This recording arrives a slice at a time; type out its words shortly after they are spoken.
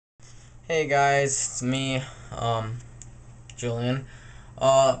Hey guys, it's me, Julian.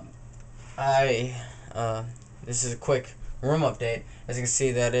 Uh, I, this is a quick room update. As you can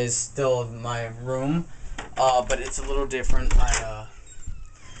see, that is still my room, but it's a little different.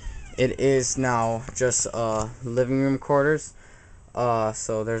 It is now just, living room quarters.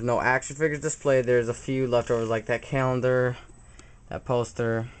 So there's no action figures displayed. There's a few leftovers like that calendar, that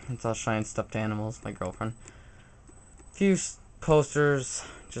poster. It's all shiny stuffed animals, my girlfriend. Few posters,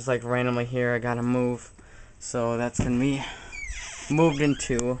 just like randomly here. I gotta move. So that's gonna be moved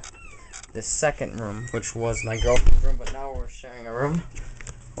into the second room, which was my girlfriend's room, but now we're sharing a room.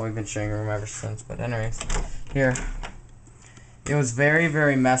 Well, we've been sharing a room ever since, but anyways, here. It was very,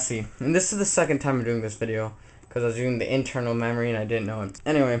 very messy. And this is the second time I'm doing this video, because I was doing the internal memory and I didn't know it.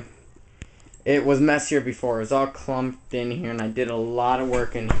 Anyway, it was messier before. It was all clumped in here, and I did a lot of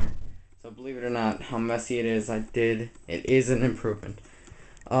work in here. So believe it or not, how messy it is, it is an improvement.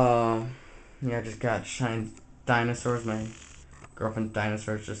 Yeah, I just got shiny dinosaurs. My girlfriend's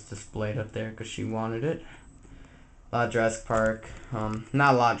dinosaurs just displayed up there because she wanted it. Jurassic Park.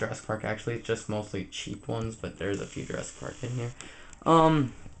 Not a lot of Jurassic Park actually, just mostly cheap ones, but there's a few Jurassic Park in here.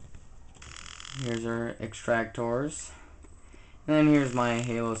 Here's our extractors. And then here's my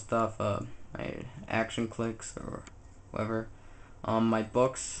Halo stuff, my action clicks or whatever. My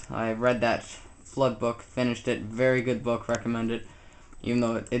books. I read that Flood book, finished it. Very good book, recommend it. Even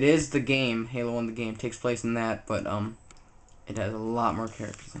though it is the game, Halo 1 the game, takes place in that, but it has a lot more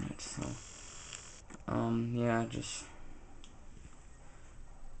characters in it, so yeah, just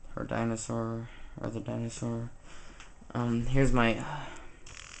her dinosaur, or the dinosaur. Here's my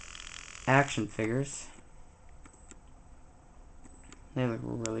action figures. They look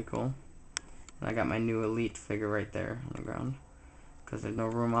really cool. And I got my new Elite figure right there on the ground, because there's no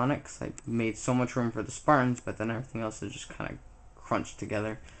room on it, because I made so much room for the Spartans, but then everything else is just kind of crunched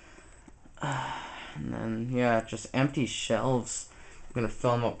together. And then, yeah, just empty shelves. I'm gonna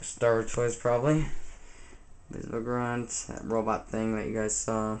fill them up with Star Wars toys, probably. Grunt, that robot thing that you guys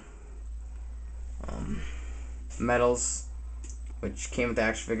saw. Medals, which came with the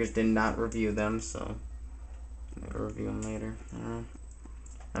action figures, did not review them, so I'll review them later.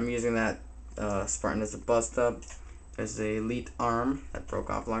 I'm using that Spartan as a bust up. There's the Elite arm that broke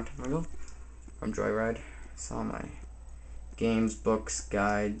off a long time ago from Joyride. Saw my games, books,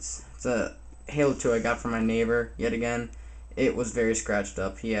 guides. It's a Halo 2 I got from my neighbor, yet again. It was very scratched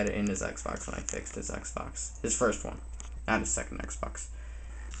up. He had it in his Xbox when I fixed his Xbox. His first one, not his second Xbox.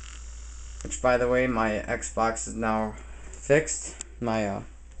 Which, by the way, my Xbox is now fixed. I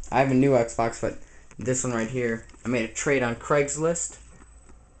have a new Xbox, but this one right here, I made a trade on Craigslist.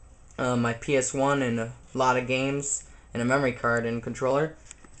 My PS1 and a lot of games and a memory card and controller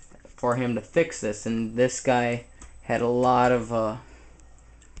for him to fix this. And this guy had a lot of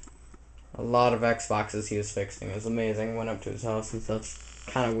Xboxes he was fixing. It was amazing. Went up to his house and stuff.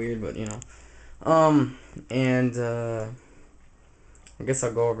 Kind of weird, but you know. I guess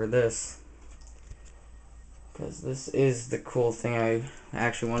I'll go over this, because this is the cool thing I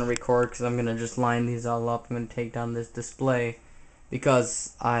actually want to record, because I'm gonna just line these all up. I'm gonna take down this display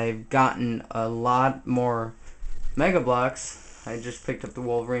because I've gotten a lot more Mega Blocks. I just picked up the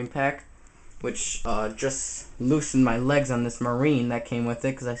Wolverine pack, which just loosened my legs on this Marine that came with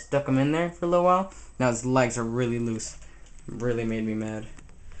it, because I stuck him in there for a little while. Now his legs are really loose. Really made me mad.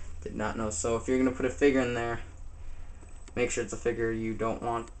 Did not know. So if you're going to put a figure in there, make sure it's a figure you don't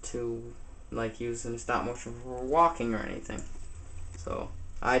want to use in stop motion for walking or anything. So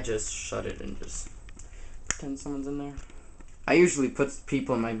I just shut it and just pretend someone's in there. I usually put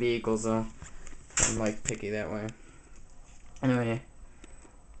people in my vehicles though. I'm picky that way. Anyway.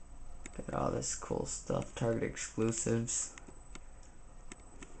 Got all this cool stuff, Target exclusives.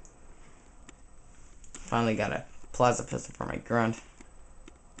 Finally got a Plaza pistol for my grunt.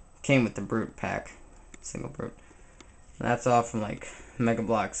 Came with the Brute pack, single Brute. And that's all from Mega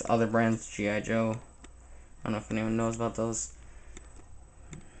Bloks, other brands, G.I. Joe. I don't know if anyone knows about those.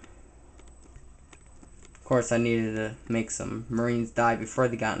 Of course, I needed to make some Marines die before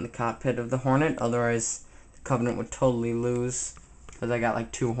they got in the cockpit of the Hornet, otherwise the Covenant would totally lose. Because I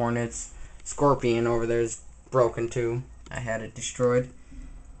got 2 Hornets. Scorpion over there is broken too. I had it destroyed.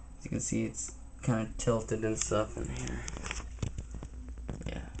 As you can see, it's kind of tilted and stuff in here.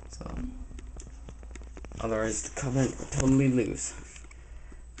 Yeah, so otherwise the Covenant would totally lose.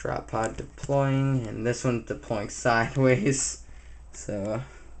 Drop pod deploying, and this one's deploying sideways. So,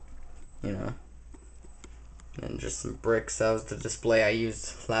 you know. And just some bricks. That was the display I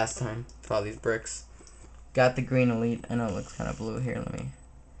used last time for all these bricks. Got the green Elite. I know it looks kind of blue here.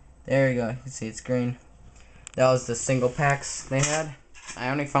 There you go. You can see it's green. That was the single packs they had. I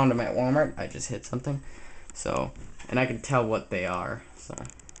only found them at Walmart. I just hit something. So, and I can tell what they are. So,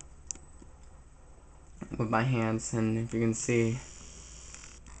 with my hands, and if you can see,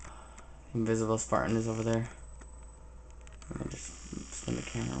 Invisible Spartan is over there. Let me just spin the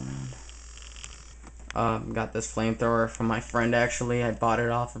camera around. Got this flamethrower from my friend actually. I bought it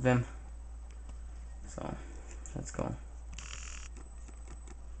off of him. So, let's go.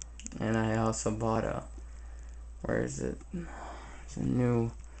 And I also bought a, where is it? It's a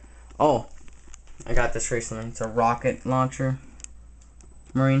new, oh, I got this recently. It's a rocket launcher.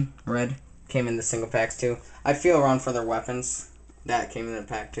 Marine, red. Came in the single packs too. I feel around for their weapons. That came in the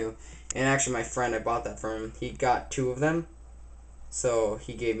pack too. And actually my friend, I bought that from him. He got 2 of them. So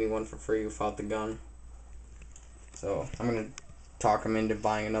he gave me one for free without the gun. So I'm going to talk him into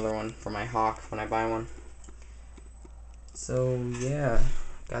buying another one for my Hawk when I buy one. So yeah,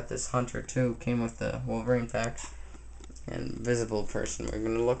 got this Hunter too. Came with the Wolverine pack. And Visible Person we're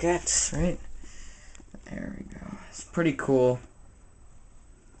going to look at, right? There we go. It's pretty cool.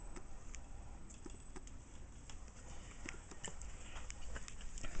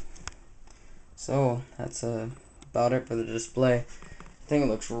 So that's about it for the display. I think it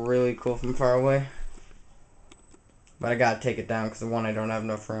looks really cool from far away. But I gotta take it down because one, I don't have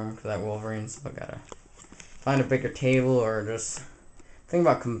enough room because that Wolverine, so I gotta find a bigger table or just think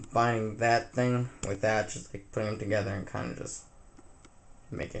about combining that thing with that, just like putting them together and kind of just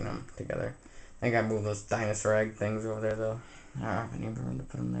making them together. I think I moved those dinosaur egg things over there though. I don't have any room to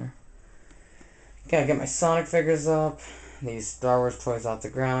put them there. Gotta get my Sonic figures up. These Star Wars toys off the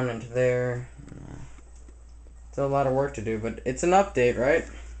ground into there. Still a lot of work to do, but it's an update, right?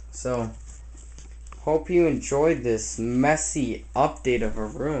 So, hope you enjoyed this messy update of a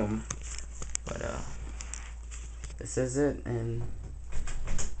room. But this is it, and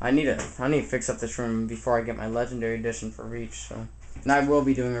I need to fix up this room before I get my Legendary Edition for Reach. So, and I will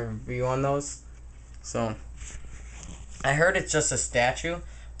be doing a review on those. So, I heard it's just a statue,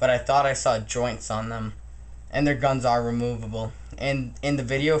 but I thought I saw joints on them. And their guns are removable. And in the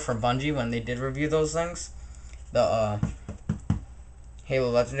video for Bungie, when they did review those things, the Halo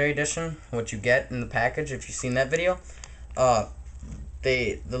Legendary Edition, what you get in the package, if you've seen that video,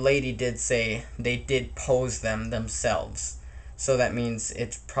 the lady did say they did pose them themselves. So that means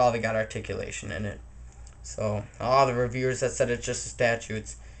it's probably got articulation in it. So all the reviewers that said it's just a statue,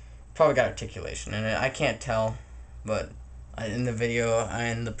 it's probably got articulation in it. I can't tell, but in the video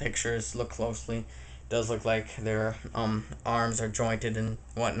and the pictures, look closely. Does look like their arms are jointed and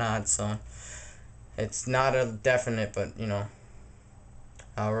whatnot, so it's not a definite, but you know,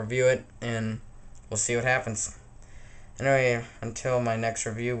 I'll review it and we'll see what happens. Anyway, until my next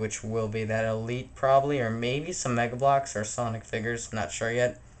review, which will be that Elite probably, or maybe some Mega Bloks or Sonic figures, not sure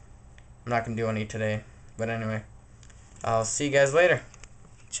yet. I'm not gonna do any today, but anyway, I'll see you guys later.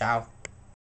 Ciao.